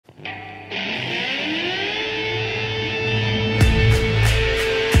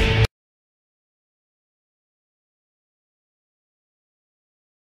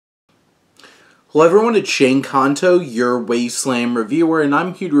Hello everyone, it's Shane Kanto, your Wasteland reviewer, and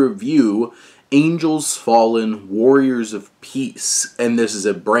I'm here to review Angels Fallen, Warriors of Peace. And this is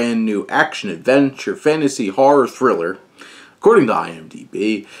a brand new action-adventure, fantasy, horror thriller, according to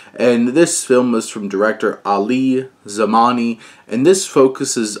IMDb. And this film is from director Ali Zamani, and this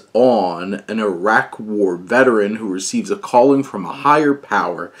focuses on an Iraq War veteran who receives a calling from a higher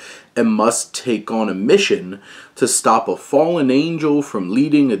power and must take on a mission to stop a fallen angel from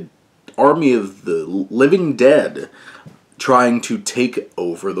leading a army of the living dead trying to take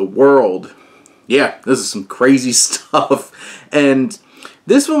over the world. Yeah, this is some crazy stuff. And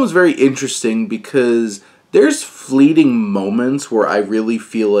this one was very interesting because there's fleeting moments where I really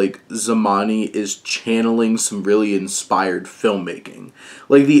feel like Zamani is channeling some really inspired filmmaking.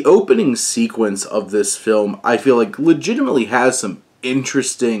 Like the opening sequence of this film, I feel like legitimately has some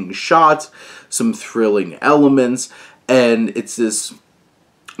interesting shots, some thrilling elements, and it's this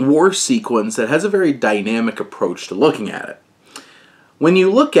war sequence that has a very dynamic approach to looking at it. When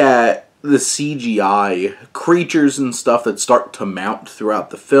you look at the CGI creatures and stuff that start to mount throughout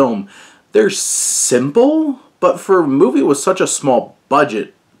the film, they're simple, but for a movie with such a small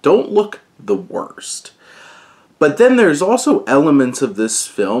budget, don't look the worst. But then there's also elements of this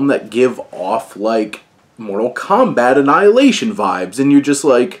film that give off like Mortal Kombat Annihilation vibes, and you're just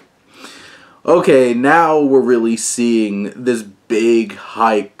like, okay, now we're really seeing this big,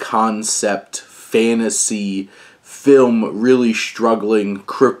 high-concept fantasy film really struggling,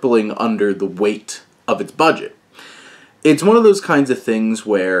 crippling under the weight of its budget. It's one of those kinds of things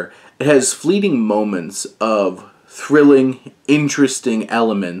where it has fleeting moments of thrilling, interesting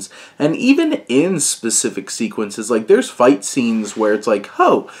elements, and even in specific sequences, like there's fight scenes where it's like,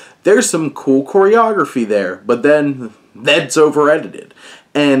 oh, there's some cool choreography there, but then that's over-edited.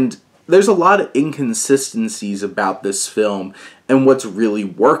 And there's a lot of inconsistencies about this film and what's really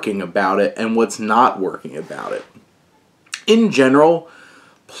working about it and what's not working about it. In general,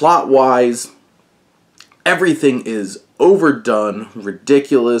 plot-wise, everything is overdone,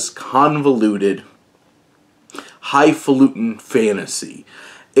 ridiculous, convoluted, highfalutin fantasy.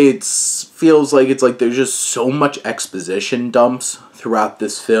 It feels like there's just so much exposition dumps throughout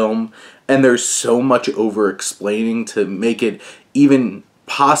this film, and there's so much over-explaining to make it even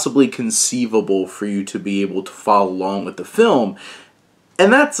possibly conceivable for you to be able to follow along with the film,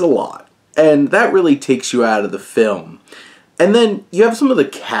 and that's a lot, and that really takes you out of the film. And then you have some of the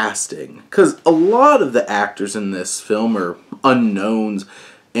casting, because a lot of the actors in this film are unknowns,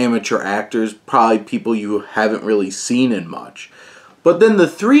 amateur actors, probably people you haven't really seen in much. But then the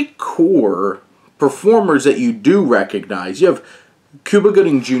three core performers that you do recognize, you have Cuba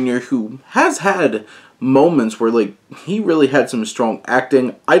Gooding Jr., who has had moments where like he really had some strong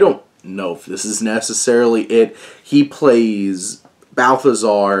acting. I don't know if this is necessarily it. He plays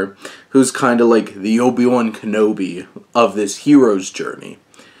Balthazar, who's kind of like the Obi-Wan Kenobi of this hero's journey.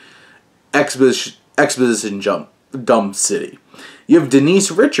 Exposition Dump City. You have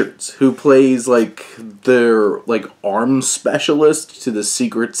Denise Richards, who plays like their like arms specialist to the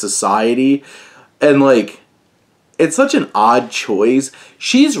secret society, and like it's such an odd choice.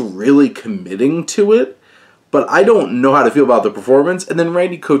 She's really committing to it, but I don't know how to feel about the performance. And then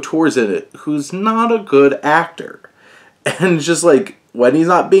Randy Couture's in it, who's not a good actor. And just like, when he's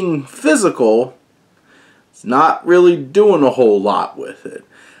not being physical, he's not really doing a whole lot with it.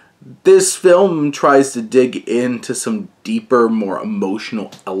 This film tries to dig into some deeper, more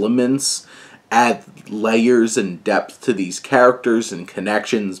emotional elements, add layers and depth to these characters and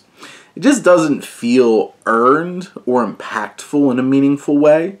connections. It just doesn't feel earned or impactful in a meaningful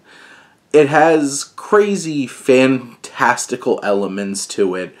way. It has crazy, fantastical elements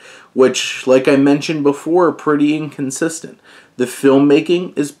to it, which, like I mentioned before, are pretty inconsistent. The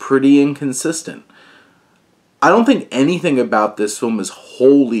filmmaking is pretty inconsistent. I don't think anything about this film is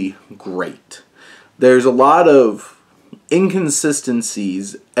wholly great. There's a lot of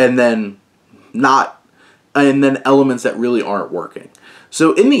inconsistencies and then elements that really aren't working.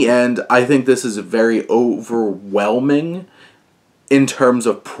 So in the end, I think this is very overwhelming in terms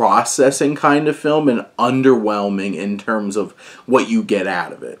of processing kind of film and underwhelming in terms of what you get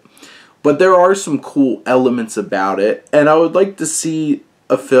out of it. But there are some cool elements about it, and I would like to see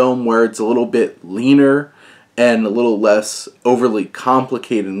a film where it's a little bit leaner and a little less overly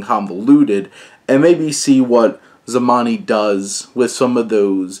complicated and convoluted, and maybe see what Zamani does with some of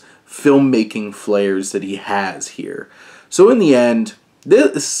those filmmaking flares that he has here. So in the end,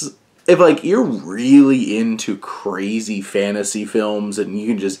 this, if like you're really into crazy fantasy films and you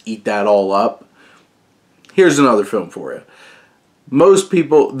can just eat that all up, here's another film for you. Most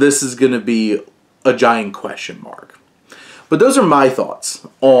people, this is going to be a giant question mark. But those are my thoughts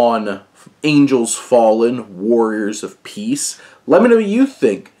on Angels Fallen, Warriors of Peace. Let me know what you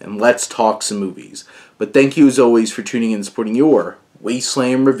think, and let's talk some movies. But thank you as always for tuning in and supporting your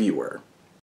Wasteland reviewer.